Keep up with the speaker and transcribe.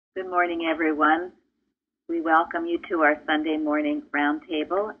Good morning, everyone. We welcome you to our Sunday morning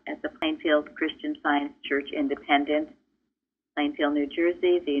roundtable at the Plainfield Christian Science Church Independent, Plainfield, New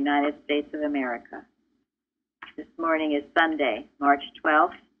Jersey, the United States of America. This morning is Sunday, March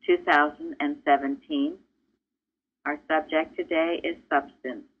 12th, 2017. Our subject today is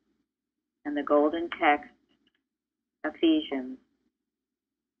substance, and the golden text, Ephesians.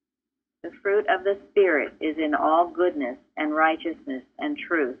 The fruit of the Spirit is in all goodness and righteousness and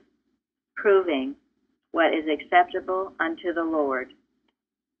truth, proving what is acceptable unto the Lord.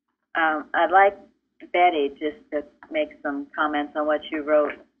 I'd like Betty just to make some comments on what you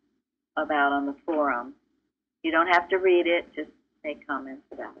wrote about on the forum. You don't have to read it, just make comments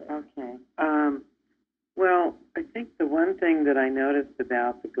about it. Okay. Well, I think the one thing that I noticed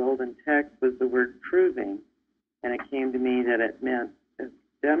about the golden text was the word proving, and it came to me that it meant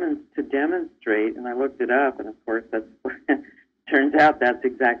to demonstrate, and I looked it up, and of course that's turns out that's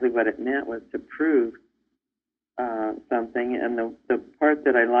exactly what it meant, was to prove something. And the part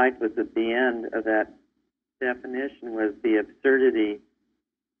that I liked was at the end of that definition was the absurdity,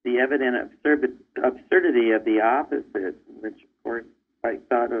 the evident absurdity of the opposite, which of course I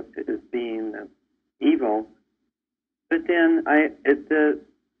thought of as being evil. But then at the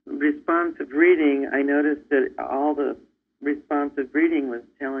responsive reading, I noticed that all the responsive reading was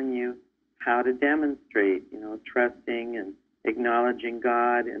telling you how to demonstrate, trusting and acknowledging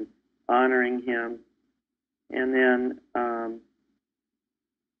God and honoring Him. And then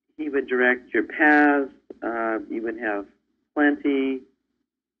He would direct your paths. You would have plenty,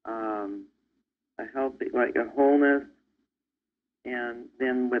 a healthy, like a wholeness. And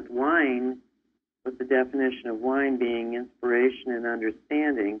then with wine, with the definition of wine being inspiration and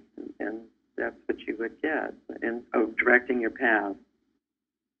understanding, and that's what you would get, and directing your path.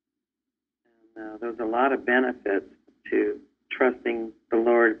 And there's a lot of benefits to trusting the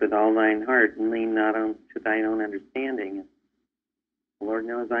Lord with all thine heart and lean not on to thine own understanding. And the Lord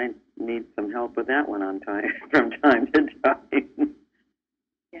knows I need some help with that one from time to time.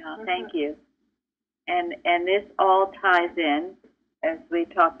 Yeah, thank you. And this all ties in, as we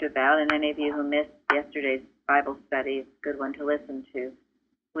talked about, and any of you who missed yesterday's Bible study, it's a good one to listen to,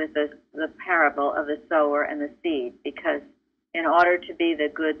 with the parable of the sower and the seed, because in order to be the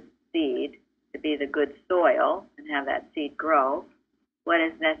good seed, to be the good soil and have that seed grow, what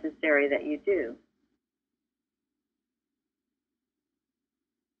is necessary that you do?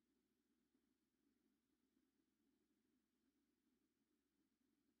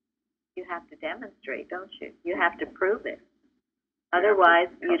 You have to demonstrate, don't you? You have to prove it. Otherwise,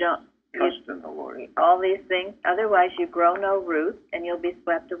 you don't. Trust in the Lord. All these things. Otherwise, you grow no root and you'll be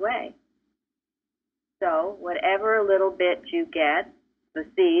swept away. So, whatever little bit you get, the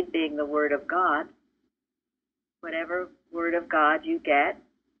seed being the Word of God, whatever Word of God you get,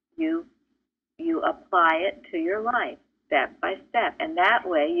 you apply it to your life step by step. And that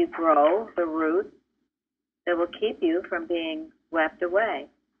way you grow the root that will keep you from being swept away.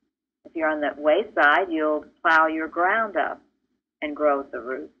 If you're on the wayside, you'll plow your ground up and grow the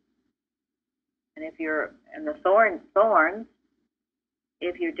roots. And if you're in the thorns,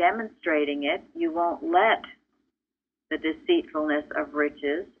 if you're demonstrating it, you won't let the deceitfulness of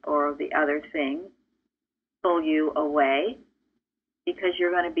riches or the other things pull you away, because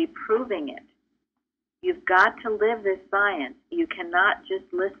you're going to be proving it. You've got to live this science. You cannot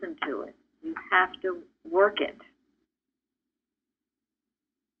just listen to it. You have to work it.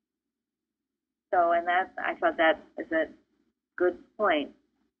 So, and I thought that is a good point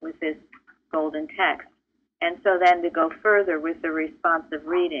with this golden text. And so then to go further with the responsive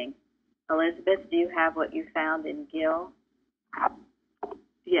reading, Elizabeth, do you have what you found in Gill?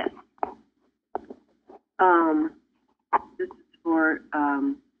 Yes. This is for,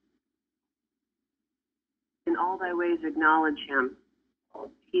 in all thy ways acknowledge him.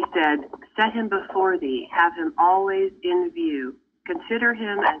 He said, set him before thee, have him always in view. Consider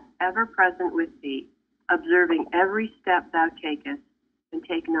him as ever present with thee, observing every step thou takest, and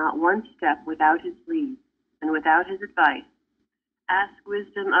take not one step without his leave and without his advice. Ask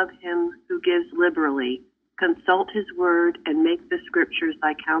wisdom of him who gives liberally. Consult his word and make the scriptures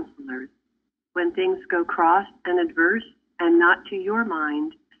thy counselors. When things go cross and adverse and not to your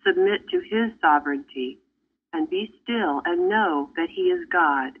mind, submit to his sovereignty, and be still and know that he is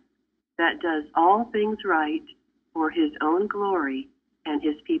God, that does all things right for his own glory and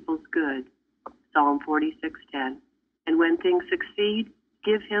his people's good. Psalm 46:10. And when things succeed,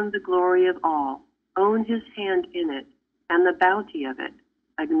 give him the glory of all. Own his hand in it and the bounty of it.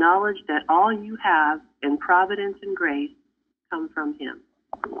 Acknowledge that all you have in providence and grace come from him.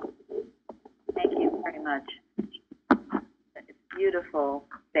 Thank you very much. It's beautiful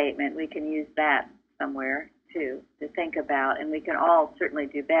statement. We can use that somewhere, too, to think about. And we can all certainly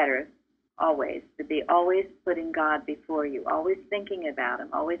do better, always, to be always putting God before you, always thinking about Him,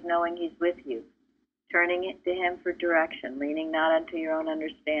 always knowing He's with you, turning it to Him for direction, leaning not unto your own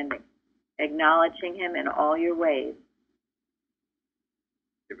understanding, acknowledging Him in all your ways.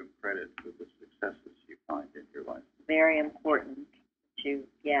 Give Him credit for the successes you find in your life. Very important that you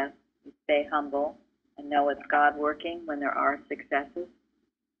stay humble and know it's God working when there are successes.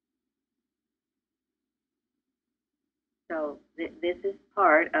 So this is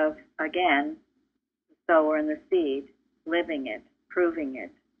part of, again, the sower and the seed, living it, proving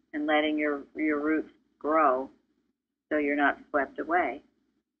it, and letting your roots grow so you're not swept away.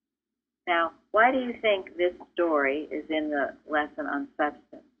 Now, why do you think this story is in the lesson on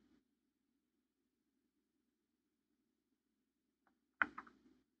substance?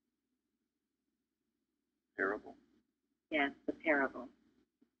 Parable. Yes, the parable.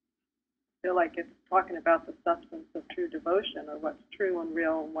 I feel like it's talking about the substance of true devotion, or what's true and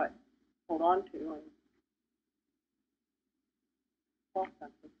real and what to hold on to, and false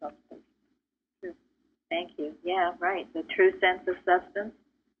sense of substance, too. Thank you. Yeah, right. The true sense of substance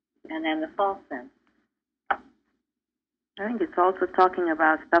and then the false sense. I think it's also talking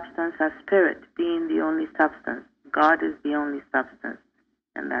about substance as spirit being the only substance. God is the only substance,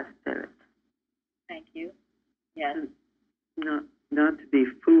 and that's spirit. Thank you. Yes. Not to be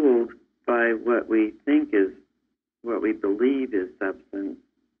fooled by what we think is, what we believe is substance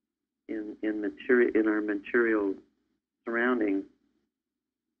in our material surroundings.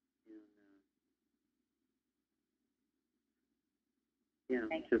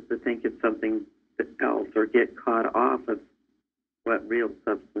 Just to think it's something else or get caught off of what real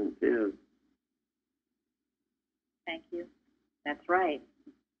substance is. Thank you. That's right.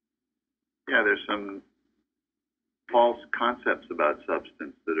 Yeah, there's some false concepts about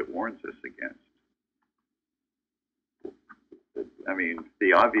substance that it warns us against. I mean,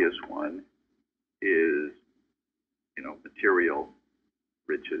 the obvious one is, material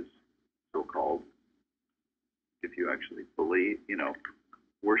riches, so-called. If you actually believe,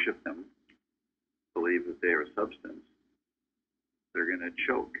 worship them, believe that they are substance, they're going to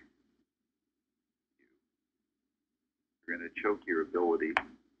choke you. They're going to choke your ability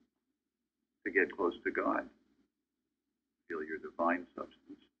to get close to God, feel your divine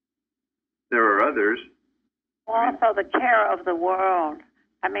substance. There are others. Also, the care of the world.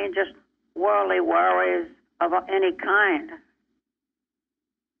 I mean, just worldly worries of any kind,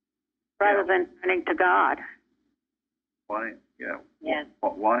 rather than turning to God.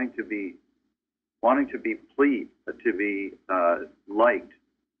 Wanting to be pleased, to be liked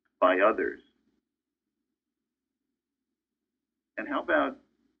by others. And how about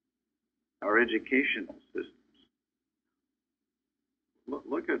our educational systems?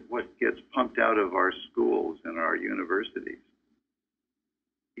 Look at what gets pumped out of our schools and our universities.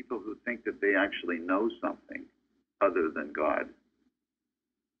 People who think that they actually know something other than God.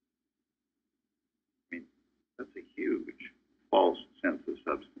 I mean, that's a huge false sense of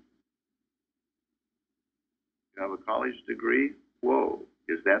substance. You have a college degree? Whoa,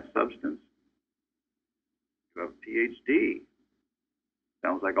 is that substance? You have a PhD?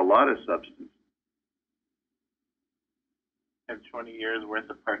 Sounds like a lot of substance. Have 20 years worth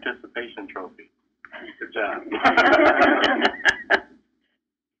of participation trophy. Good job.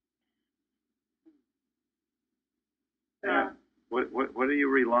 What are you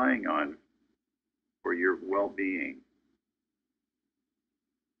relying on for your well-being?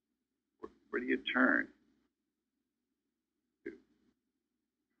 Where do you turn?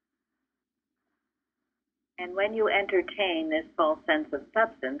 And when you entertain this false sense of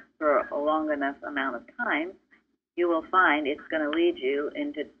substance for a long enough amount of time, you will find it's going to lead you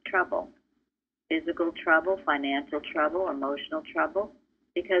into trouble. Physical trouble, financial trouble, emotional trouble,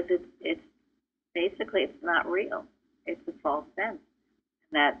 because it's basically it's not real. It's a false sense.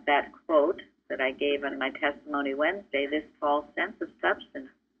 And that quote that I gave on my testimony Wednesday, this false sense of substance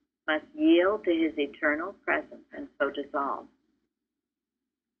must yield to His eternal presence and so dissolve.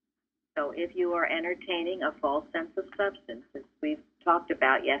 So if you are entertaining a false sense of substance, as we've talked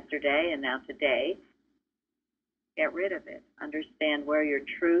about yesterday and now today, get rid of it. Understand where your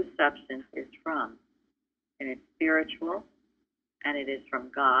true substance is from. And it's spiritual, and it is from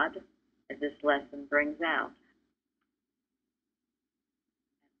God, as this lesson brings out.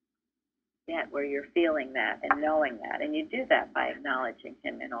 Get where you're feeling that and knowing that. And you do that by acknowledging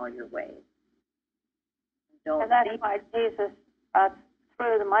Him in all your ways. And that's why Jesus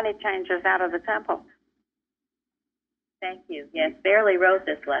threw the money changers out of the temple. Thank you. Yes, Barely wrote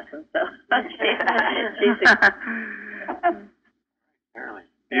this lesson, so Apparently.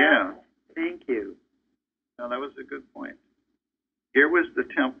 Yeah. Thank you. No, that was a good point. Here was the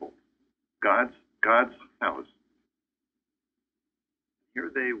temple, God's house.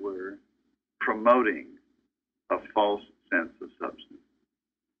 Here they were promoting a false sense of substance.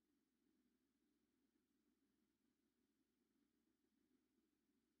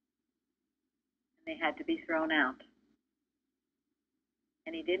 And they had to be thrown out.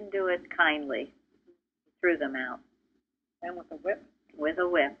 And he didn't do it kindly. He threw them out. And with a whip. With a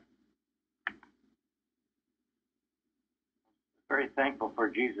whip. Very thankful for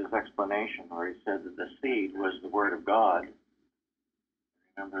Jesus' explanation where he said that the seed was the word of God.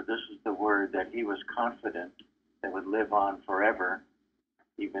 Remember, this is the word that he was confident that would live on forever,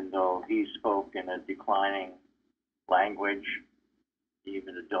 even though he spoke in a declining language,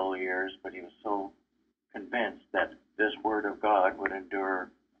 even to dull ears, but he was so convinced that this word of God would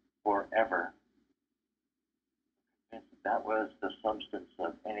endure forever. That was the substance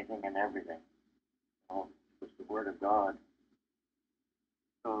of anything and everything. It was the word of God.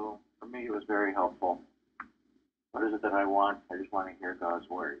 So for me, it was very helpful. What is it that I want? I just want to hear God's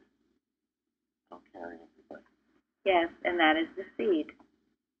word. Don't carry everybody. Yes, and that is the seed.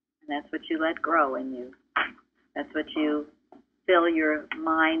 And that's what you let grow in you. That's what you fill your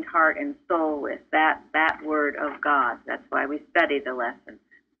mind, heart, and soul with. That word of God. That's why we study the lesson.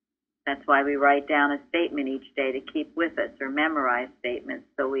 That's why we write down a statement each day to keep with us or memorize statements.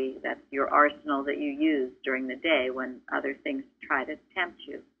 So that's your arsenal that you use during the day when other things try to tempt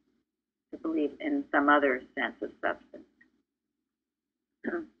you to believe in some other sense of substance.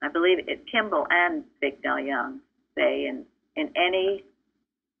 I believe Kimball and Bignell Young say in any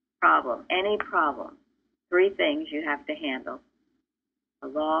problem, three things you have to handle: the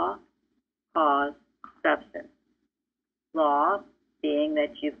law, cause, substance. Law being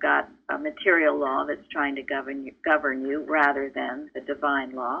that you've got a material law that's trying to govern you rather than the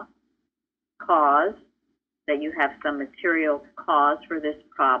divine law. Cause, that you have some material cause for this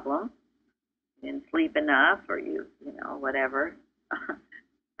problem. You didn't sleep enough, or you know, whatever,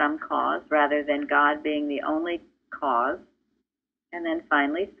 some cause, rather than God being the only cause. And then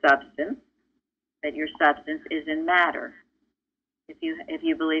finally, substance, that your substance is in matter. If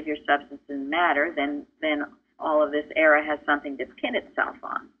you believe your substance is in matter, then all of this era has something to pin itself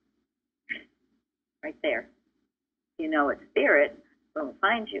on. Right there. You know it's spirit, it won't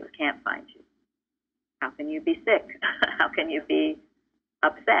find you, it can't find you. How can you be sick? How can you be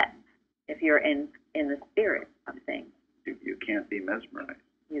upset if you're in the spirit of things? You can't be mesmerized.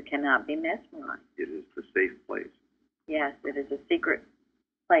 You cannot be mesmerized. It is the safe place. Yes, it is a secret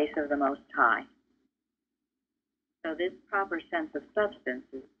place of the Most High. So this proper sense of substance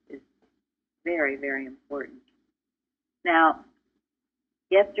is very, very important. Now,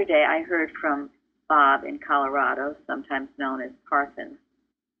 yesterday I heard from Bob in Colorado, sometimes known as Parsons,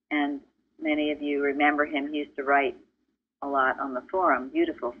 and many of you remember him. He used to write a lot on the forum,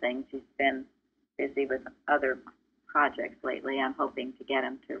 beautiful things. He's been busy with other projects lately. I'm hoping to get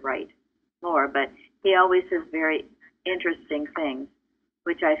him to write more, but he always says very interesting things,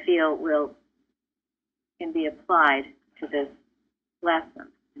 which I feel can be applied to this lesson.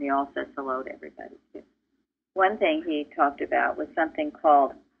 And he all says hello to everybody, too. One thing he talked about was something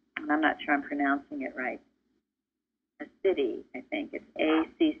called, and I'm not sure I'm pronouncing it right, Accidie, I think. It's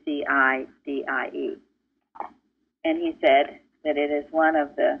Accidie. And he said that it is one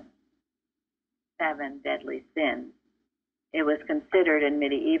of the 7 deadly sins. It was considered in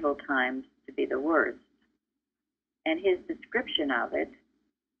medieval times to be the worst. And his description of it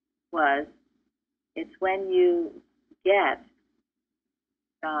was, it's when you get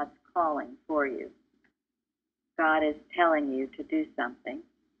God's calling for you. God is telling you to do something,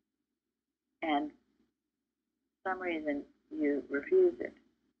 and for some reason you refuse it.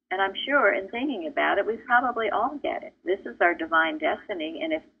 And I'm sure in thinking about it, we probably all get it. This is our divine destiny,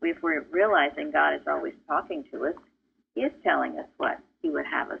 and if we're realizing God is always talking to us, He is telling us what He would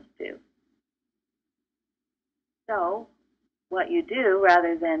have us do. So what you do,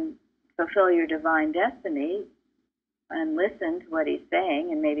 rather than fulfill your divine destiny and listen to what He's saying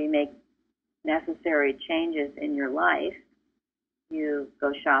and maybe make necessary changes in your life, you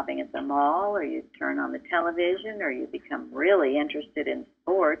go shopping at the mall, or you turn on the television, or you become really interested in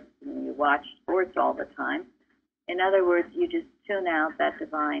sports and you watch sports all the time. In other words, you just tune out that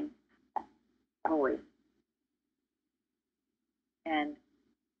divine voice. And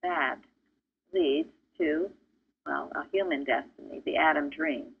that leads to, well, a human destiny, the Adam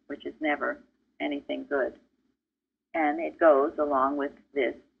dream, which is never anything good. And it goes along with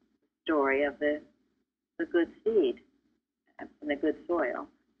this story of the good seed and the good soil.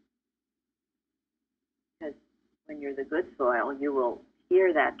 Because when you're the good soil, you will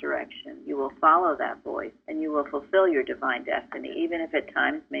hear that direction, you will follow that voice, and you will fulfill your divine destiny, even if at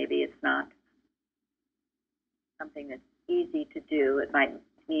times maybe it's not something that's easy to do. It might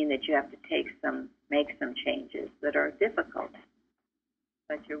mean that you have to make some changes that are difficult,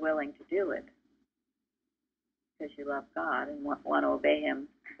 but you're willing to do it because you love God and want to obey Him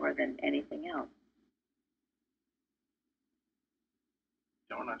more than anything else.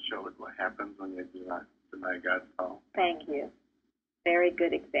 Jonah showed what happens when you deny God's call. Thank you. Very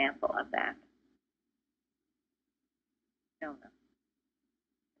good example of that. Jonah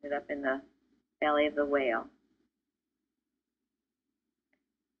ended up in the belly of the whale.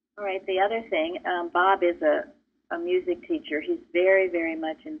 All right, the other thing, Bob is a music teacher. He's very, very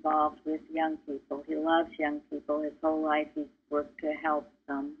much involved with young people. He loves young people. His whole life he's worked to help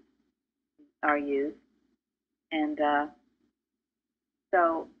our youth. And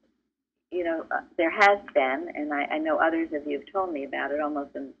so, you know, there has been, and I know others of you have told me about it,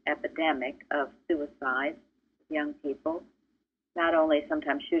 almost an epidemic of suicide with young people, not only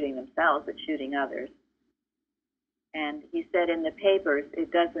sometimes shooting themselves, but shooting others. And he said in the papers,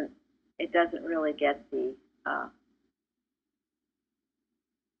 it doesn't really get the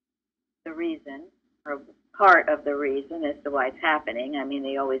reason, or part of the reason as to why it's happening. I mean,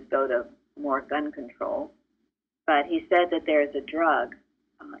 they always go to more gun control. But he said that there's a drug,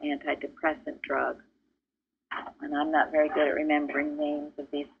 antidepressant drug, and I'm not very good at remembering names of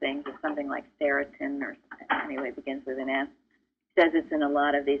these things. It's something like Serotin, or anyway, it begins with an S. It says it's in a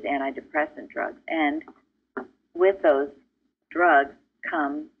lot of these antidepressant drugs. And with those drugs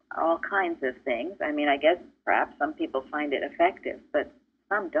come all kinds of things. I mean, I guess perhaps some people find it effective, but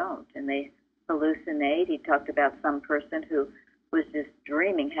some don't, and they hallucinate. He talked about some person who was just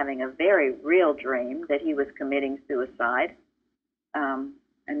dreaming, having a very real dream that he was committing suicide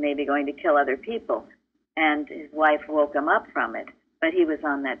and maybe going to kill other people. And his wife woke him up from it, but he was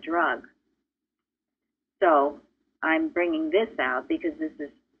on that drug. So I'm bringing this out because this is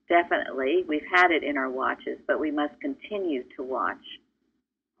definitely, we've had it in our watches, but we must continue to watch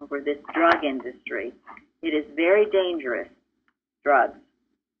over this drug industry. It is very dangerous, drugs.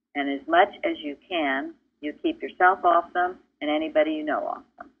 And as much as you can, you keep yourself off them and anybody you know off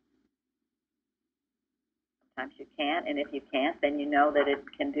them. Sometimes you can't, and if you can't, then you know that it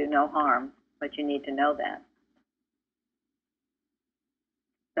can do no harm, but you need to know that.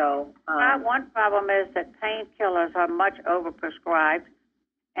 So one problem is that painkillers are much overprescribed,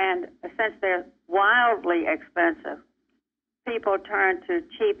 and since they're wildly expensive, people turn to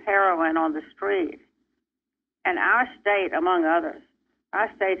cheap heroin on the street. And our state, among others, our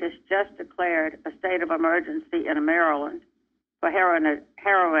state has just declared a state of emergency in Maryland for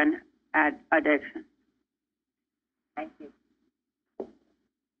heroin addiction. Thank you.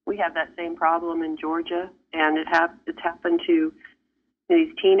 We have that same problem in Georgia, and it's happened to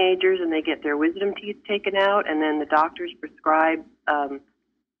these teenagers, and they get their wisdom teeth taken out, and then the doctors prescribe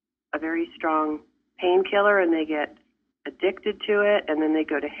a very strong painkiller, and they get addicted to it, and then they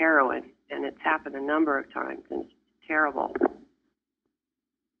go to heroin, and it's happened a number of times, and it's terrible.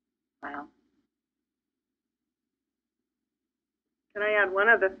 Wow. Can I add one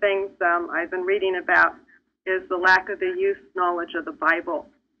of the things I've been reading about is the lack of the youth's knowledge of the Bible.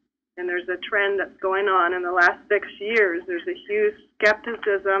 And there's a trend that's going on in the last 6 years. There's a huge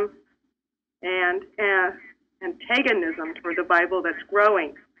skepticism and antagonism toward the Bible that's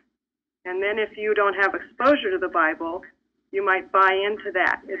growing. And then if you don't have exposure to the Bible, you might buy into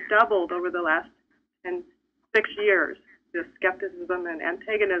that. It doubled over the last 6 years, this skepticism and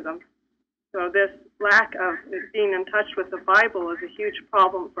antagonism. So this lack of being in touch with the Bible is a huge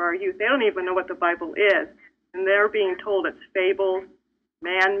problem for our youth. They don't even know what the Bible is, and they're being told it's fabled,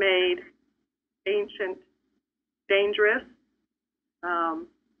 man-made, ancient, dangerous.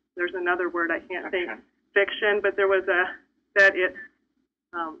 There's another word I can't think, fiction, but there was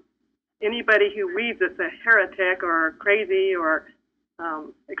anybody who reads it's a heretic or crazy or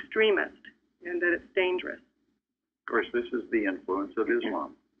extremist, and that it's dangerous. Of course, this is the influence of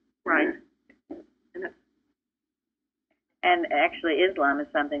Islam. Right. And actually, Islam is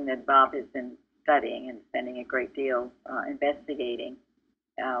something that Bob has been studying and spending a great deal investigating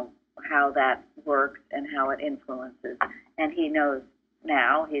how that works and how it influences. And he knows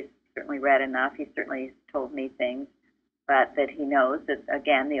now, he's certainly read enough, he's certainly told me things, but that he knows that,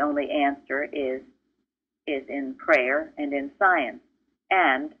 again, the only answer is in prayer and in science.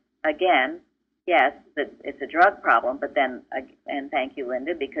 And, again, yes, it's a drug problem, but then, and thank you,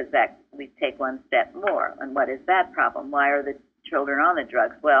 Linda, because that we take one step more. And what is that problem? Why are the children on the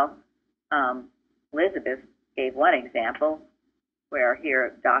drugs? Well, Elizabeth gave one example where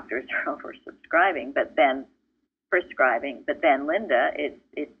here doctors are oversubscribing, but then prescribing. But then, Linda,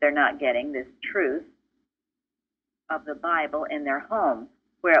 they're not getting this truth of the Bible in their home,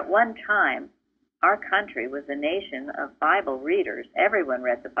 where at one time our country was a nation of Bible readers. Everyone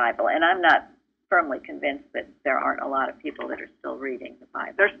read the Bible, and I'm not firmly convinced that there aren't a lot of people that are still reading the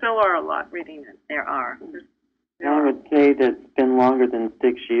Bible. There still are a lot reading it. There are. I would say that it's been longer than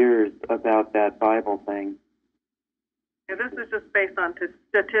 6 years about that Bible thing. And this is just based on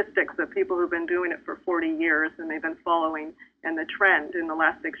statistics of people who've been doing it for 40 years, and they've been following and the trend in the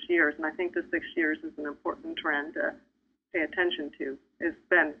last 6 years. And I think the 6 years is an important trend to pay attention to. It's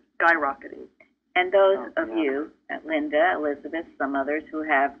been skyrocketing. And those of you, Linda, Elizabeth, some others who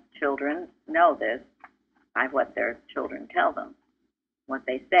have children know this by what their children tell them, what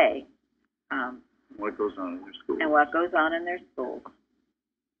they say. What goes on in their schools. And what goes on in their schools.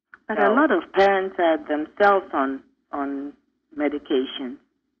 But a lot of parents are themselves on medication,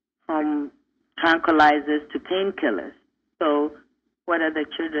 from tranquilizers to painkillers. So what are the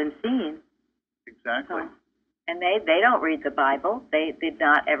children seeing? Exactly. And they don't read the Bible. They did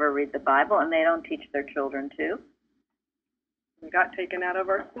not ever read the Bible, and they don't teach their children to. It got taken out of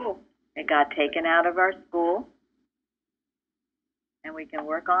our school. It got taken out of our school. And we can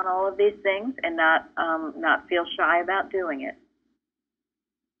work on all of these things and not feel shy about doing it.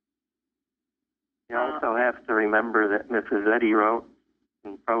 You also have to remember that Mrs. Eddy wrote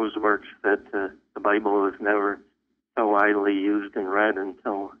in prose works that the Bible was never so widely used and read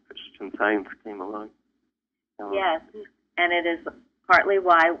until Christian Science came along. Yes, and it is partly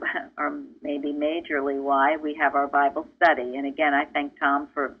why, or maybe majorly why, we have our Bible study. And again, I thank Tom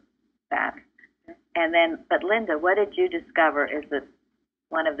for that. And then, but Linda, what did you discover is that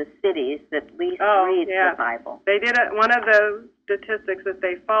one of the cities that least reads the Bible? They did it. One of the statistics that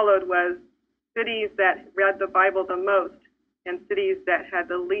they followed was cities that read the Bible the most and cities that had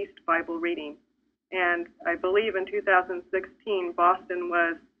the least Bible reading. And I believe in 2016, Boston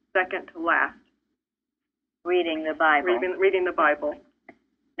was second to last. Reading the Bible. Reading the Bible.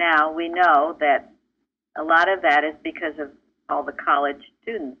 Now, we know that a lot of that is because of all the college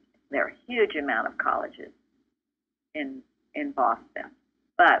students. There are a huge amount of colleges in Boston.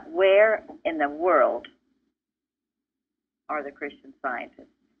 But where in the world are the Christian Scientists?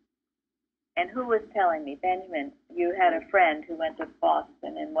 And who was telling me, Benjamin, you had a friend who went to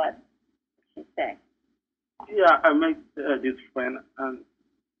Boston, and what did she say? Yeah, I met this friend, and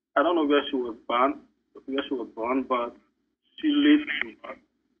I don't know where she was born, but she lives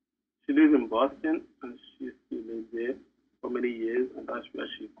in Boston, and she still lives there for many years, and that's where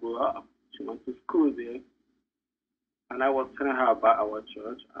she grew up. She went to school there, and I was telling her about our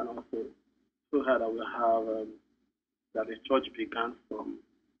church, and also told her that we have that the church began from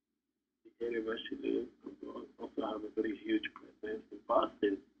the area where she lives, and we also have a very huge presence in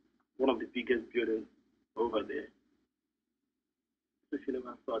Boston, one of the biggest buildings over there. So she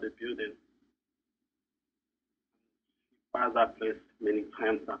never saw the building. She passed that place many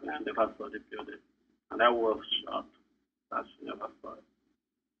times, and she never saw the building. And I was shocked that she never saw it.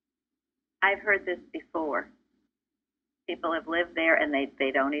 I've heard this before. People have lived there and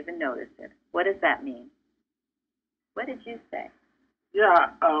they don't even notice it. What does that mean? What did you say?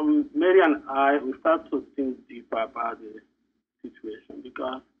 Yeah, Mary and I, we start to think deeper about the situation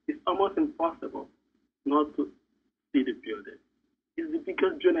because it's almost impossible not to see the building. It's the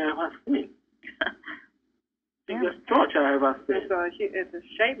biggest building I ever seen. Biggest church I ever seen. It's a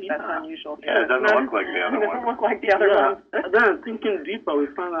shape that's unusual. Yeah, it doesn't look like the other one. It doesn't look like the other one. Then thinking deeper, we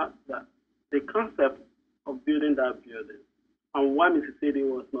found out that the concept of building that building and why Mississippi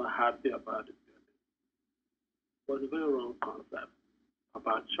was not happy about the building was a very wrong concept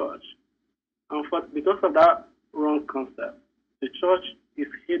about church. And because of that wrong concept, the church is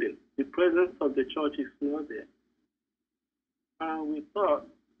hidden. The presence of the church is not there. And we thought,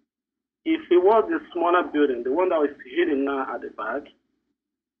 if it was the smaller building, the one that was hidden now at the back,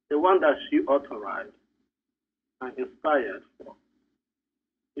 the one that she authorized and inspired for,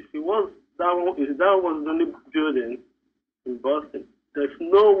 if it was that one, if that was the only building in Boston, there's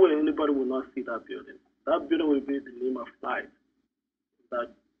no way anybody will not see that building. That building will be the name of light. That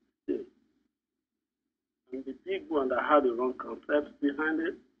state. And the big one that had the wrong concepts behind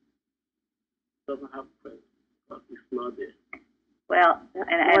it doesn't have presence because it's not there. Well,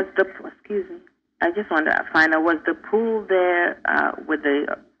 excuse me, I just wanted to find out, was the pool there with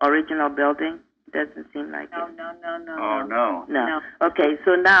the original building? Doesn't seem like it. No. Okay,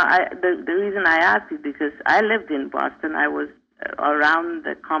 so now the reason I asked is because I lived in Boston. I was around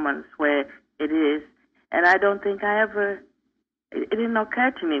the Commons where it is, and I don't think it didn't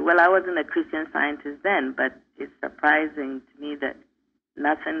occur to me. Well, I wasn't a Christian Scientist then, but it's surprising to me that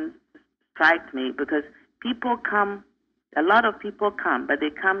nothing strikes me because people come, a lot of people come, but they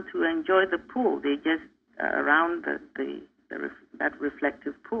come to enjoy the pool. They just around that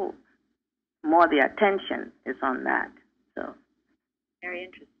reflective pool. More the attention is on that. So very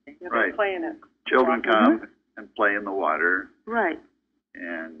interesting. Right. Playing it. Children come and play in the water. Right.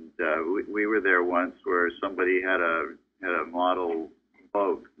 And we were there once where somebody had a model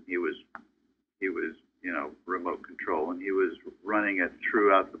boat. He was remote control, and he was running it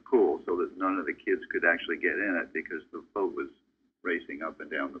throughout the pool so that none of the kids could actually get in it because the boat was racing up and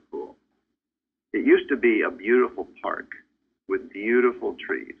down the pool. It used to be a beautiful park with beautiful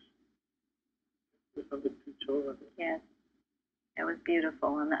trees. Yes, it was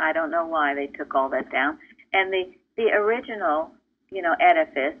beautiful, and I don't know why they took all that down. And the original,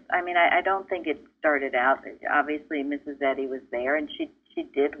 edifice. I mean, I don't think it started out. Obviously, Mrs. Eddy was there, and she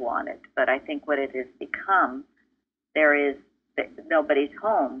did want it. But I think what it has become, nobody's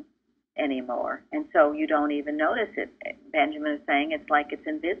home anymore, and so you don't even notice it. Benjamin is saying it's like it's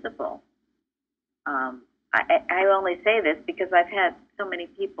invisible. I only say this because I've had so many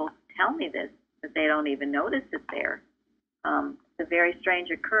people tell me this, that they don't even notice it there. It's a very strange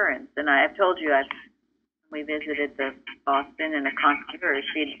occurrence, and I've told you we visited the Boston, and a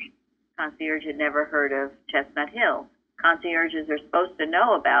concierge had never heard of Chestnut Hill. Concierges are supposed to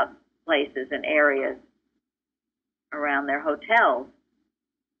know about places and areas around their hotels.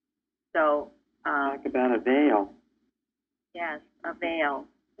 So talk about a veil. Yes, a veil.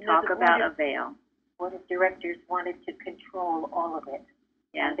 Talk about a veil. Board of directors wanted to control all of it,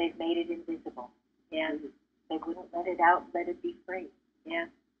 yes. And they've made it invisible. Yes. They wouldn't let it out, let it be free. Yes.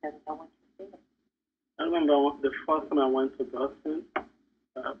 Because no one can see it. I remember the first time I went to Boston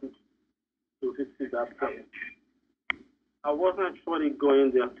to visit that place. I wasn't actually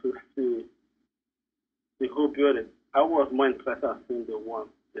going there to see the whole building. I was more interested in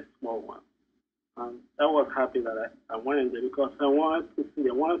the small one. I was happy that I went in there because I wanted to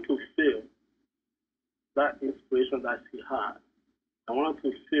feel that inspiration that she had. I wanted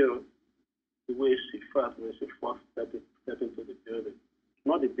to feel the way she felt when she first stepped into the building.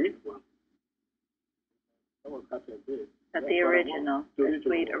 Not the big one. I was happy I did. But the original, the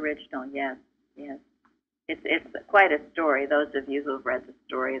sweet original, yes, yes. It's quite a story. Those of you who have read the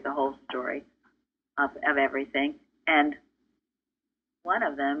story, the whole story of everything. And one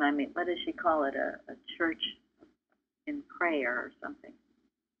of them, I mean, what does she call it? A church in prayer or something.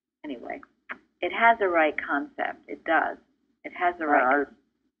 Anyway, it has a right concept. It does. It has a right.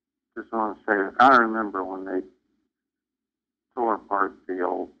 I just want to say, I remember when they tore apart the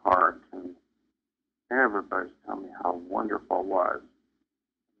old park, and everybody's telling me how wonderful it was,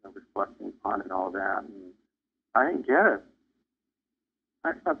 the reflecting pond and all that. And I didn't get it.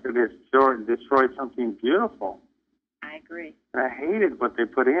 I thought they destroyed something beautiful. I agree. And I hated what they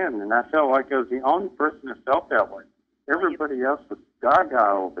put in, and I felt like I was the only person that felt that way. Everybody else was gaga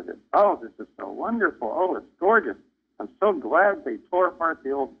over this. Oh, this is so wonderful. Oh, it's gorgeous. I'm so glad they tore apart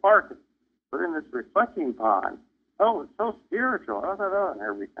the old park and put in this reflecting pond. Oh, it's so spiritual, and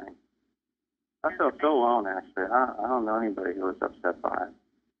everything. I felt so alone, actually. I don't know anybody who was upset by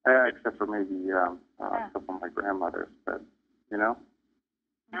it, except for maybe a couple of my grandmothers, but, No,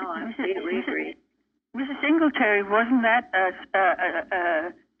 I completely agree. Mrs. Singletary, wasn't that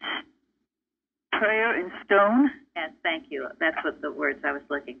a prayer in stone? Yes, thank you. That's what the words I was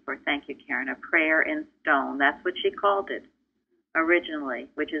looking for. Thank you, Karen. A prayer in stone. That's what she called it originally,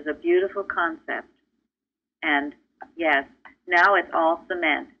 which is a beautiful concept. And yes, now it's all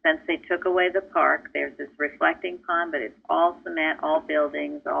cement. Since they took away the park, there's this reflecting pond, but it's all cement, all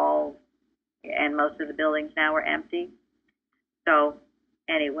buildings, and most of the buildings now are empty. So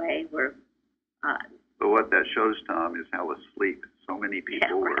anyway, we're... But what that shows, Tom, is how asleep so many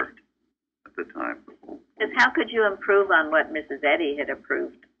people were at the time. Because how could you improve on what Mrs. Eddy had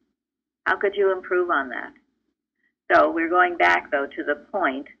approved? How could you improve on that? So we're going back, though, to the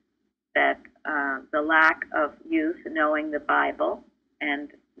point that the lack of youth knowing the Bible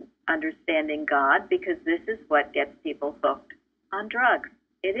and understanding God, because this is what gets people hooked on drugs.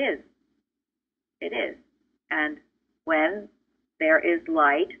 It is. It is. And when there is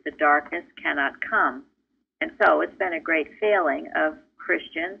light, the darkness cannot come. And so it's been a great failing of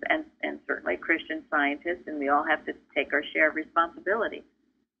Christians and certainly Christian scientists, and we all have to take our share of responsibility.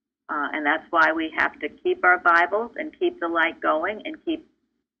 And that's why we have to keep our Bibles and keep the light going and keep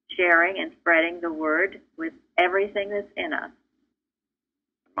sharing and spreading the word with everything that's in us.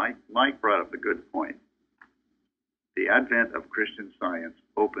 Mike brought up a good point. The advent of Christian Science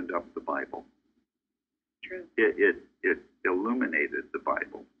opened up the Bible. True. It illuminated the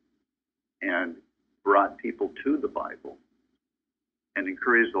Bible and brought people to the Bible and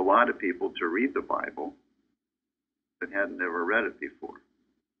encouraged a lot of people to read the Bible that hadn't ever read it before.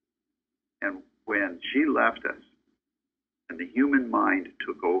 And when she left us and the human mind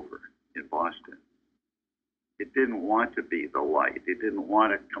took over in Boston, it didn't want to be the light. It didn't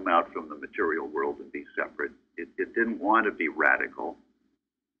want to come out from the material world and be separate. It didn't want to be radical.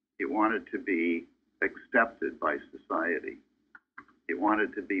 It wanted to be accepted by society. It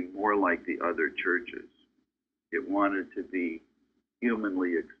wanted to be more like the other churches. It wanted to be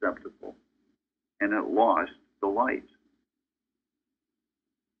humanly acceptable. And it lost the light.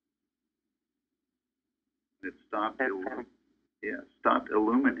 It stopped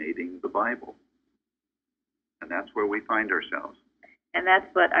illuminating the Bible. And that's where we find ourselves. And that's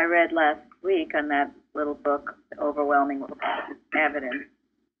what I read last week on that little book, Overwhelming Evidence,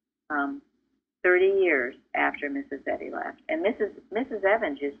 30 years after Mrs. Eddy left. And Mrs.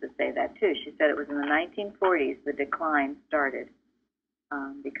 Evans used to say that too. She said it was in the 1940s the decline started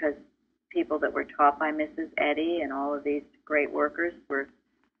because people that were taught by Mrs. Eddy and all of these great workers were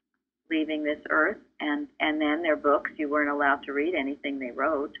leaving this earth, and then their books, you weren't allowed to read anything they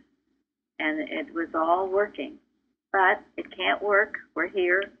wrote, and it was all working. But it can't work. We're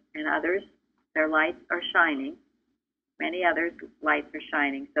here, and others, their lights are shining. Many others' lights are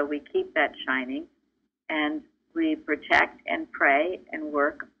shining, so we keep that shining, and we protect and pray and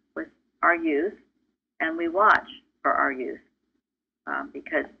work with our youth, and we watch for our youth,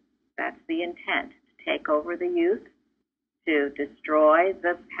 because that's the intent, to take over the youth, to destroy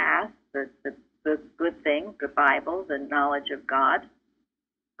the past, the good things, the Bible, the knowledge of God.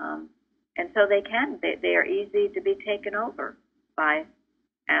 And so they are easy to be taken over by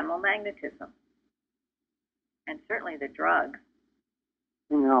animal magnetism. And certainly the drugs.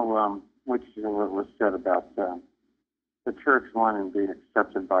 You know, what was said about the church wanting to be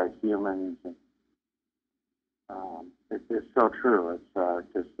accepted by humans. It's so true.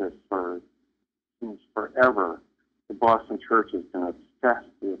 It's just since forever, the Boston Church has been obsessed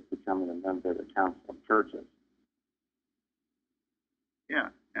with becoming a member of the Council of Churches. Yeah,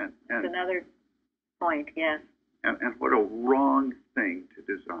 and that's another point. Yes. And what a wrong thing to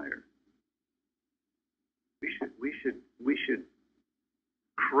desire. We should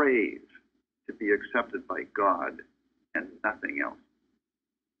crave to be accepted by God and nothing else.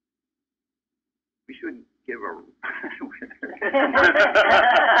 We shouldn't give a we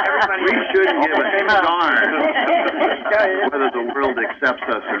shouldn't give a darn whether the world accepts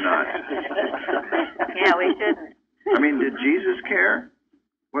us or not. Yeah, we shouldn't. I mean, did Jesus care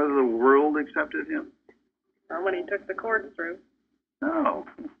whether the world accepted him? Or when he took the cords through. No.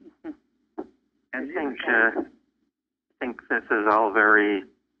 I think this is all very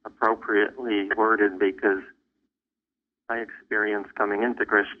appropriately worded, because my experience coming into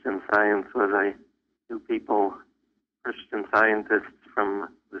Christian Science was I knew people, Christian scientists from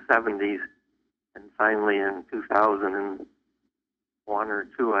the 70s, and finally in 2001 or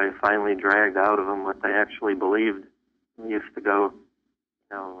 2, I finally dragged out of them what they actually believed. We used to go,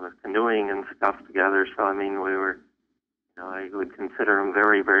 canoeing and stuff together, so I mean, we were, I would consider them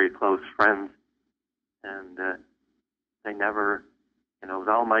very, very close friends. And they never, with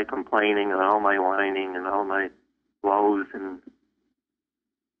all my complaining and all my whining and all my woes and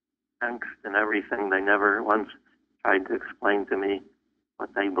angst and everything, they never once tried to explain to me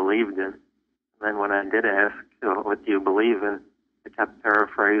what they believed in. And then when I did ask, what do you believe in, they kept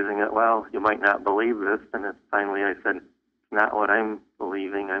paraphrasing it, well, you might not believe this. And finally I said, it's not what I'm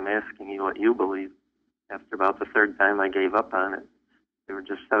believing, I'm asking you what you believe. After about the third time I gave up on it. They were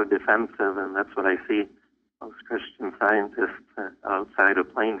just so defensive, and that's what I see most Christian scientists outside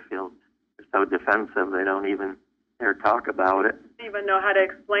of Plainfield. They're so defensive, they don't even dare talk about it. I didn't even know how to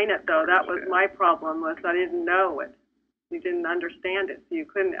explain it, though. That was my problem, was I didn't know it. You didn't understand it, so you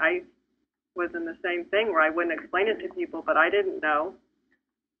couldn't. I was in the same thing where I wouldn't explain it to people, but I didn't know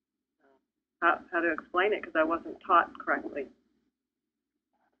how to explain it because I wasn't taught correctly.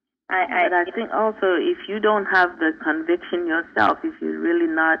 But I think also if you don't have the conviction yourself, if you're really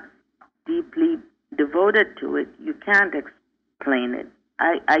not deeply devoted to it, you can't explain it.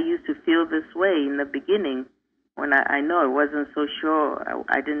 I used to feel this way in the beginning when I know I wasn't so sure.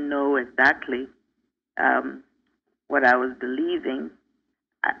 I didn't know exactly what I was believing.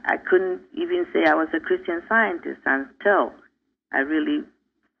 I couldn't even say I was a Christian Scientist until I really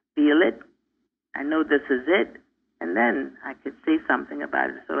feel it. I know this is it. And then I could say something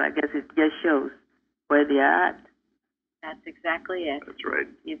about it. So I guess it just shows where they are at. That's exactly it. That's right.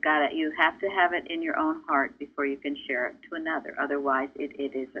 You've got it. You have to have it in your own heart before you can share it to another. Otherwise,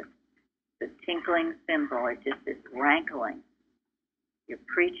 it is a tinkling cymbal. It just is rankling. You're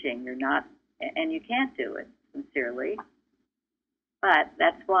preaching. You're not, and you can't do it sincerely. But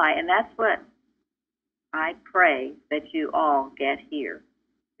that's why, and that's what I pray that you all get here.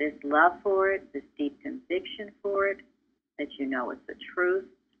 This love for it, this deep conviction for it, that you know it's the truth.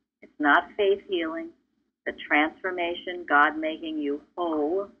 It's not faith healing, the transformation, God making you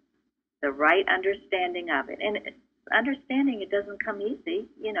whole, the right understanding of it. And understanding it doesn't come easy.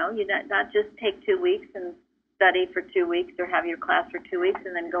 You know, you not just take 2 weeks and study for 2 weeks or have your class for 2 weeks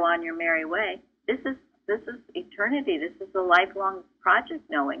and then go on your merry way. This is eternity. This is a lifelong project,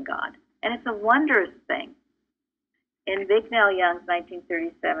 knowing God. And it's a wondrous thing. In Bicknell Young's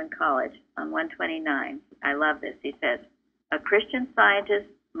 1937 college on 129, I love this, he says, a Christian scientist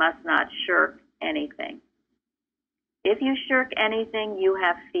must not shirk anything. If you shirk anything, you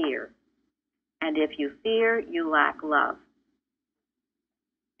have fear. And if you fear, you lack love.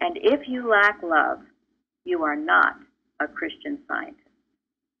 And if you lack love, you are not a Christian scientist.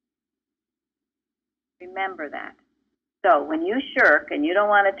 Remember that. So when you shirk and you don't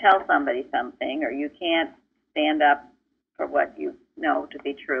want to tell somebody something, or you can't stand up for what you know to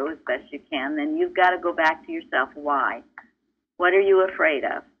be true as best you can, then you've got to go back to yourself. Why? What are you afraid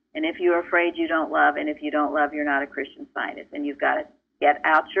of? And if you're afraid, you don't love, and if you don't love, you're not a Christian scientist. And you've got to get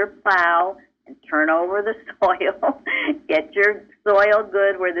out your plow and turn over the soil, get your soil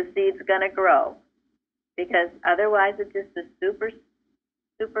good where the seed's going to grow. Because otherwise it's just a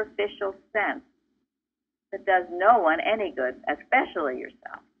superficial sense that does no one any good, especially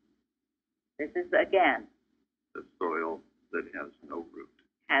yourself. This is, again, the soil that has no root.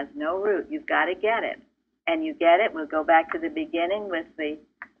 Has no root. You've got to get it. And you get it, we'll go back to the beginning with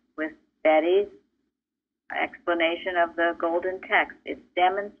Betty's explanation of the golden text. It's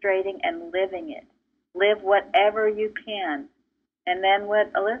demonstrating and living it. Live whatever you can. And then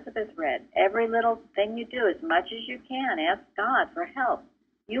what Elizabeth read, every little thing you do, as much as you can, ask God for help.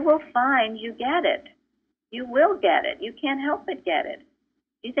 You will find you get it. You will get it. You can't help but get it.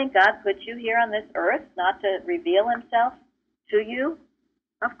 Do you think God put you here on this earth not to reveal himself to you?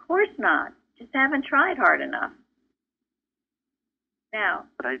 Of course not. Just haven't tried hard enough. Now,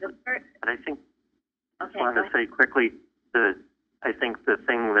 but I think, I just okay, want to say quickly that I think the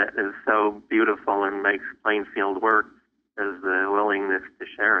thing that is so beautiful and makes Plainfield work is the willingness to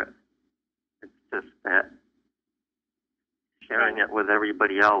share it. It's just that sharing it with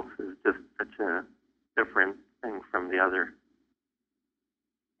everybody else is just such a different thing from the other.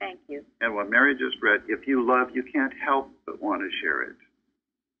 Thank you. And what Mary just read, if you love, you can't help but want to share it.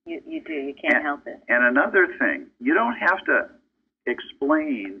 You do. You can't help it. And another thing, you don't have to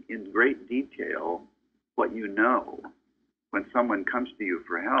explain in great detail what you know when someone comes to you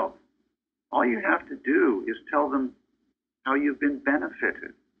for help. All you have to do is tell them how you've been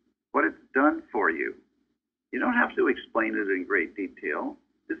benefited, what it's done for you. You don't have to explain it in great detail.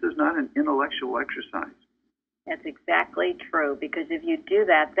 This is not an intellectual exercise. That's exactly true, because if you do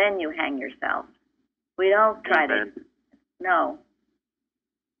that, then you hang yourself. We don't try to. No.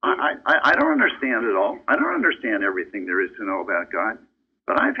 I don't understand it all. I don't understand everything there is to know about God,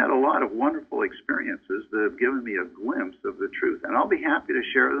 but I've had a lot of wonderful experiences that have given me a glimpse of the truth, and I'll be happy to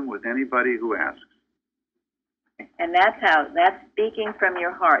share them with anybody who asks. And that's speaking from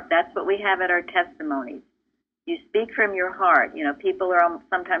your heart. That's what we have at our testimonies. You speak from your heart. You know, people are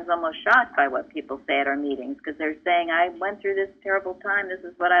sometimes almost shocked by what people say at our meetings, because they're saying, I went through this terrible time. This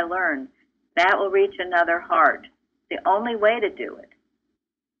is what I learned. That will reach another heart. The only way to do it.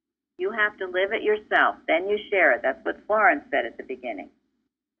 You have to live it yourself. Then you share it. That's what Florence said at the beginning.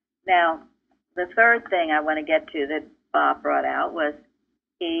 Now, the third thing I want to get to that Bob brought out was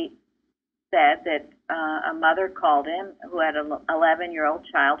he said that a mother called him who had an 11-year-old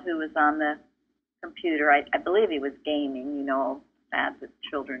child who was on the computer. I believe he was gaming, you know, sad that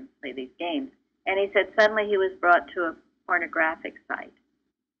children play these games. And he said suddenly he was brought to a pornographic site.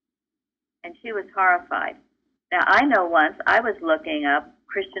 And she was horrified. Now, I know once I was looking up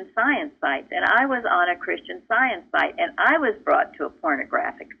Christian Science sites, and I was on a Christian Science site, and I was brought to a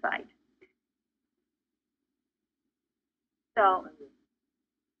pornographic site. So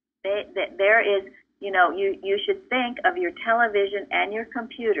there is, you know, you should think of your television and your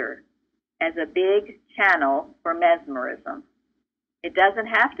computer as a big channel for mesmerism. It doesn't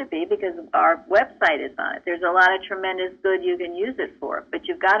have to be, because our website is on it. There's a lot of tremendous good you can use it for, but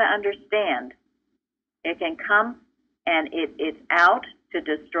you've got to understand it can come, and it's out to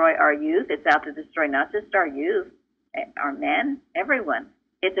destroy our youth. It's out to destroy not just our youth, our men, everyone.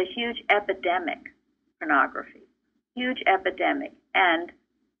 It's a huge epidemic, pornography, huge epidemic. And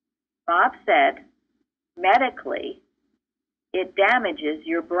Bob said, medically, it damages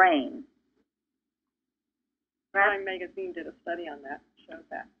your brain. Time Magazine did a study on that, showed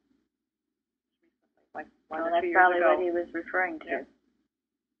that. Like Well, that's probably what he was referring to. Yeah.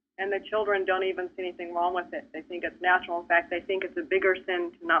 And the children don't even see anything wrong with it. They think it's natural. In fact, they think it's a bigger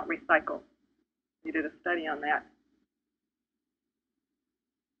sin to not recycle. We did a study on that.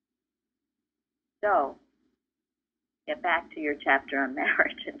 So, get back to your chapter on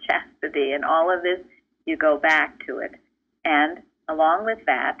marriage and chastity, and all of this, you go back to it. And along with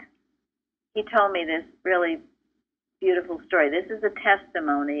that, he told me this really beautiful story. This is a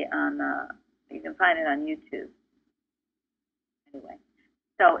testimony on, you can find it on YouTube. Anyway,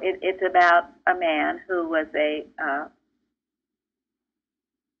 so it's about a man who was a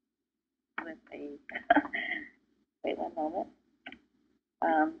wait one moment.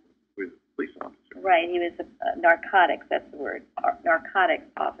 He was a police officer. Right, he was a narcotics, that's the word, narcotics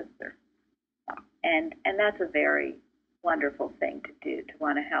officer. And that's a very wonderful thing to do, to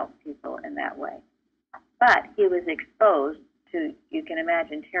want to help people in that way. But he was exposed to, you can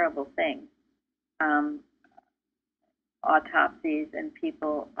imagine, terrible things. Autopsies and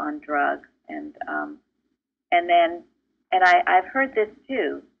people on drugs, and I've heard this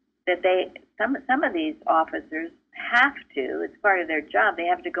too, that some of these officers have to, it's part of their job, they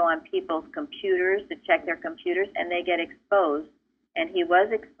have to go on people's computers to check their computers, and they get exposed, and he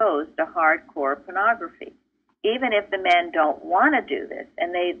was exposed to hardcore pornography. Even if the men don't want to do this,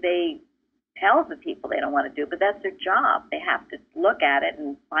 and they tell the people they don't want to do it, but that's their job. They have to look at it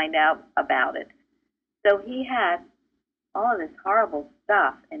and find out about it. So he had all of this horrible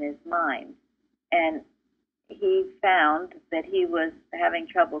stuff in his mind, and he found that he was having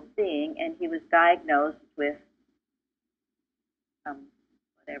trouble seeing, and he was diagnosed with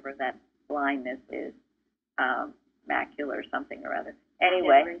whatever that blindness is, macular something or other.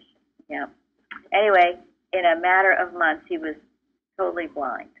 Anyway, yeah. Anyway, in a matter of months, he was totally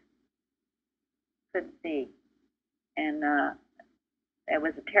blind, couldn't see, and it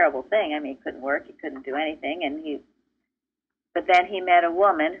was a terrible thing. I mean, he couldn't work, he couldn't do anything, but then he met a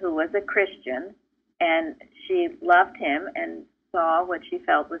woman who was a Christian, and she loved him and saw what she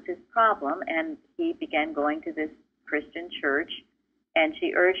felt was his problem, and he began going to this Christian church, and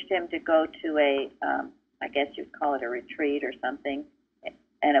she urged him to go to I guess you'd call it a retreat or something,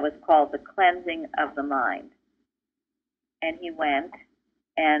 and it was called the cleansing of the mind. And he went,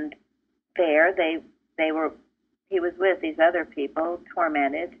 and there he was with these other people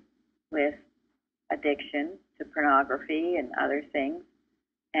tormented with addiction to pornography and other things,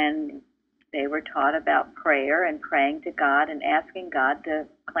 and they were taught about prayer and praying to God and asking God to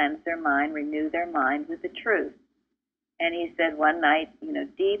cleanse their mind, renew their mind with the truth. And he said one night,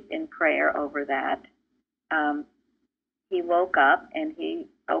 deep in prayer over that, he woke up and he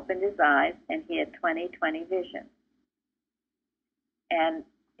opened his eyes and he had 20/20 vision. And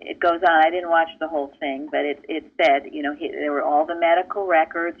it goes on. I didn't watch the whole thing, but it said, there were all the medical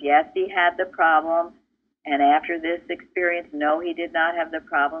records. Yes, he had the problem. And after this experience, no, he did not have the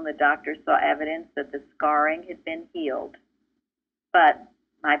problem. The doctor saw evidence that the scarring had been healed. But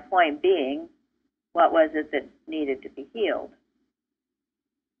my point being, what was it that needed to be healed?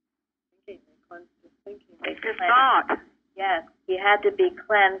 It's his thought. Yes, he had to be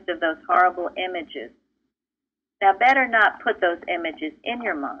cleansed of those horrible images. Now, better not put those images in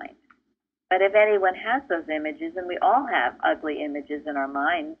your mind. But if anyone has those images, and we all have ugly images in our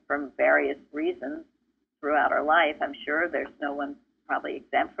minds from various reasons throughout our life, I'm sure there's no one probably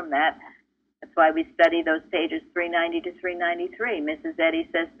exempt from that. That's why we study those pages 390 to 393. Mrs. Eddy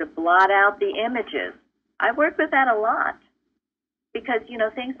says to blot out the images. I work with that a lot because,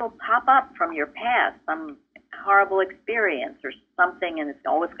 things will pop up from your past, some horrible experience or something, and it's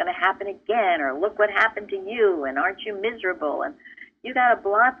always going to happen again, or look what happened to you, and aren't you miserable? And you got to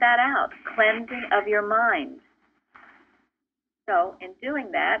blot that out, cleansing of your mind. So in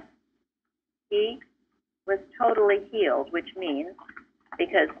doing that, he was totally healed, which means,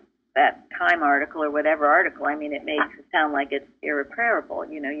 because that Time article or whatever article, it makes it sound like it's irreparable.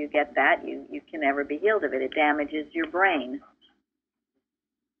 You get that, you can never be healed of it. It damages your brain.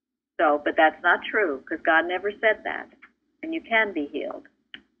 So, but that's not true, because God never said that. And you can be healed.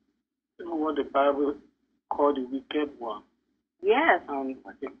 You know what the Bible called the wicked one? Yes. And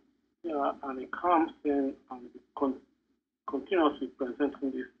it comes in and continuously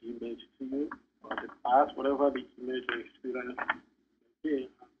presenting this image to you, or the past, whatever the image or experience is,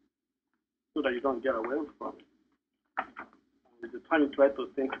 so that you don't get away from it. And the time you try to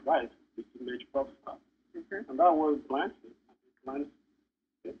think right, the image pops up. Mm-hmm. And that was blinds you. It blinds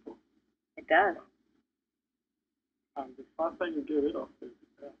people. It does. And the faster you get rid of it, the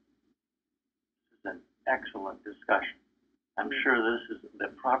better. This is an excellent discussion. I'm sure this is the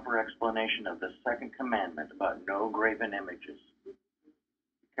proper explanation of the second commandment about no graven images. Be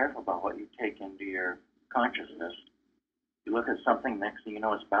careful about what you take into your consciousness. You look at something, next thing you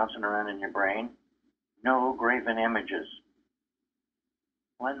know, it's bouncing around in your brain. No graven images.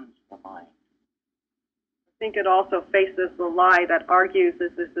 Cleanse the mind. I think it also faces the lie that argues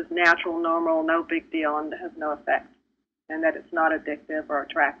that this is natural, normal, no big deal, and has no effect, and that it's not addictive or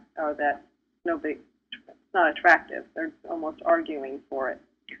that it's not attractive. They're almost arguing for it,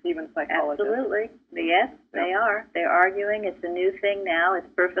 even psychologists. Absolutely. Yes, they are. They're arguing. It's a new thing now. It's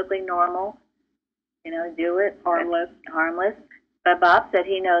perfectly normal. Do it. Harmless. Harmless. But Bob said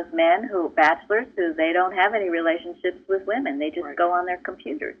he knows bachelors, who they don't have any relationships with women. They just go on their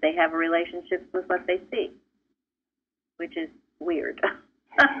computers. They have relationships with what they see, which is weird.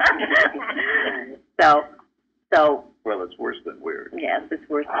 So. Well, it's worse than weird. Yes, it's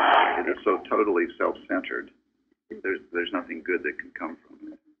worse than weird. It is so totally self-centered. There's nothing good that can come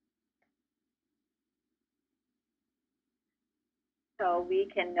from it. So we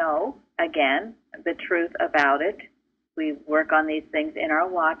can know, again, the truth about it. We work on these things in our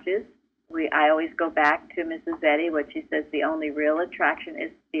watches. I always go back to Mrs. Eddy, what she says, the only real attraction is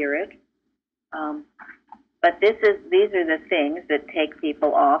spirit. But these are the things that take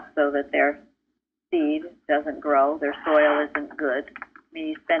people off so that their seed doesn't grow, their soil isn't good. I mean,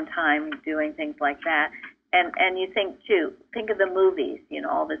 you spend time doing things like that. And you think of the movies,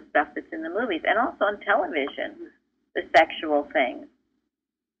 all this stuff that's in the movies, and also on television, the sexual things.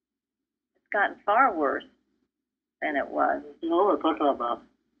 It's gotten far worse than it was. We're talking about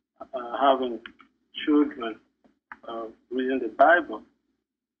having children reading the Bible.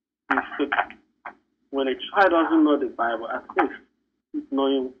 When a child doesn't know the Bible, at least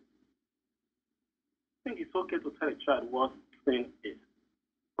knowing, I think it's okay to tell a child what sin is.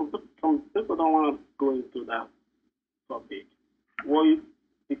 Some people don't want to go into that topic. What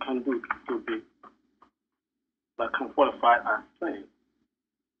you can do to be that can qualify as sin.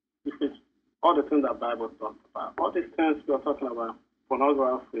 If it's all the things that Bible talks about, all these things we are talking about,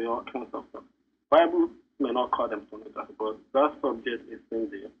 pornography, all kinds of stuff. Bible may not call them pornography, but that subject is in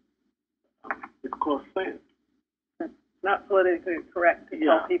there. It's called sin. Not politically correct to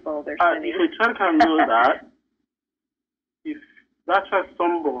tell people they're sinning. If a child can know that, if that child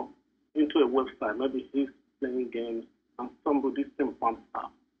stumble into a website, maybe he's playing games and stumble this thing bumps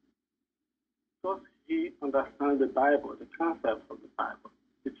up. Does he understand the Bible, the concept of the Bible?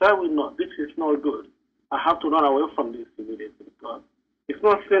 The child will know this is not good. I have to run away from this immediately because it's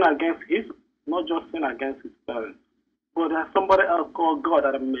not sin against not just sin against his parents, but there's somebody else called God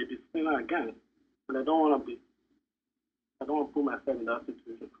that I may be sinning against, and I don't want to put myself in that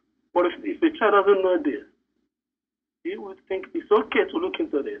situation. But if a child doesn't know this, he would think it's okay to look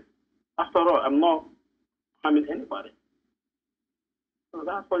into this. After all, I'm not harming anybody. So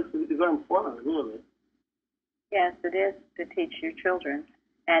that's why it's very important, really. Yes, it is to teach your children.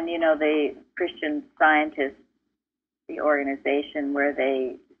 And, the Christian Scientists, the organization where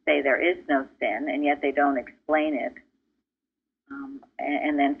they say there is no sin, and yet they don't explain it.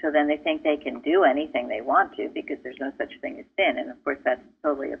 And then they think they can do anything they want to because there's no such thing as sin. And, of course, that's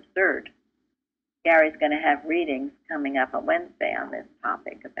totally absurd. Gary's going to have readings coming up on Wednesday on this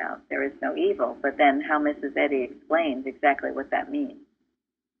topic about there is no evil, but then how Mrs. Eddy explains exactly what that means.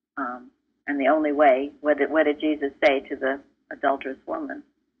 And the only way, what did Jesus say to the adulterous woman?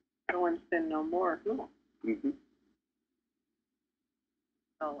 Go and sin no more. No. Mm-hmm.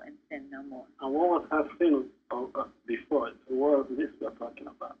 Go and sin no more. And what was her sin before? What was this we are talking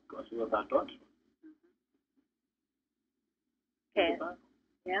about? Because she was adulterous. Okay.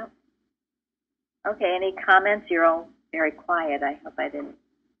 Yeah. Okay, any comments? You're all very quiet. I hope I didn't.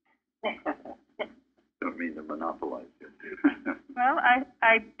 Don't mean to monopolize it. Well,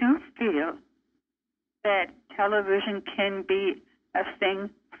 I do feel that television can be a thing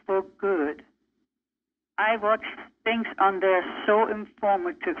for good. I watch things on there so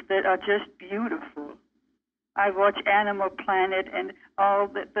informative that are just beautiful. I watch Animal Planet and all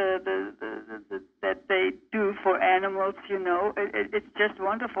that they do for animals, it's just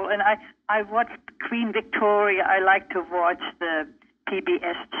wonderful. And I watch Queen Victoria. I like to watch the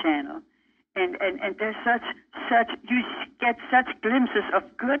PBS channel. And there's such you get such glimpses of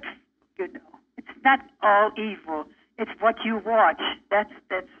good, It's not all evil. It's what you watch. That's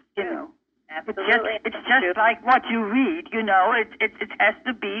Absolutely. It's just like what you read, it has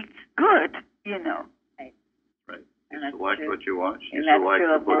to be good, Right. You select what you watch. You And that's select true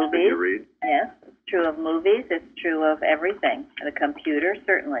the of books that movies. you read. Yes, it's true of movies. It's true of everything. The computer,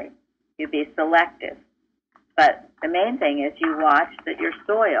 certainly. You be selective. But the main thing is you watch that your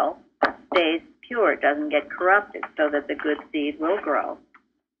soil stays pure, it doesn't get corrupted, so that the good seed will grow.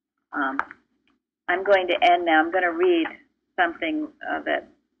 I'm going to end now. I'm going to read something that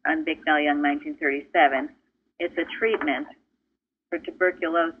on Bicknell Young, 1937. It's a treatment for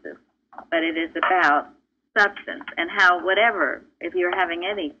tuberculosis, but it is about substance and how whatever, if you're having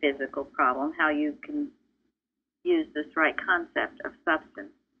any physical problem, how you can use this right concept of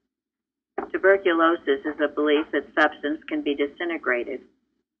substance. Tuberculosis is a belief that substance can be disintegrated.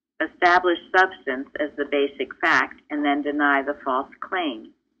 Establish substance as the basic fact and then deny the false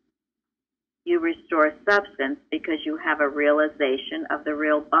claim. You restore substance because you have a realization of the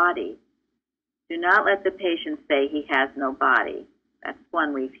real body. Do not let the patient say he has no body. That's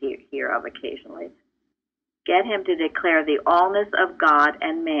one we hear of occasionally. Get him to declare the allness of God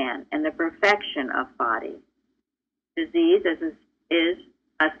and man and the perfection of body. Disease is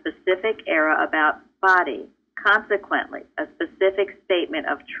a specific error about body. Consequently, a specific statement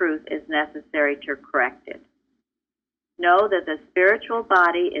of truth is necessary to correct it. Know that the spiritual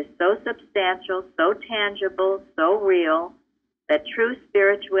body is so substantial, so tangible, so real, that true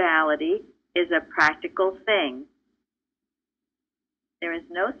spirituality is a practical thing. There is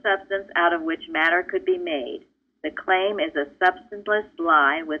no substance out of which matter could be made. The claim is a substanceless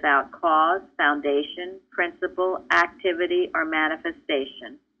lie without cause, foundation, principle, activity, or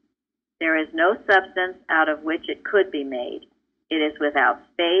manifestation. There is no substance out of which it could be made. It is without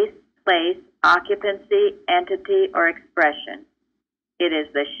space, place, occupancy, entity, or expression. It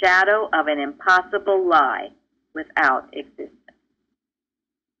is the shadow of an impossible lie without existence.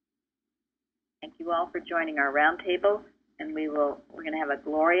 Thank you all for joining our roundtable, and we're going to have a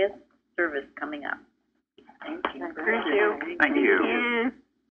glorious service coming up. Thank you. Thank you.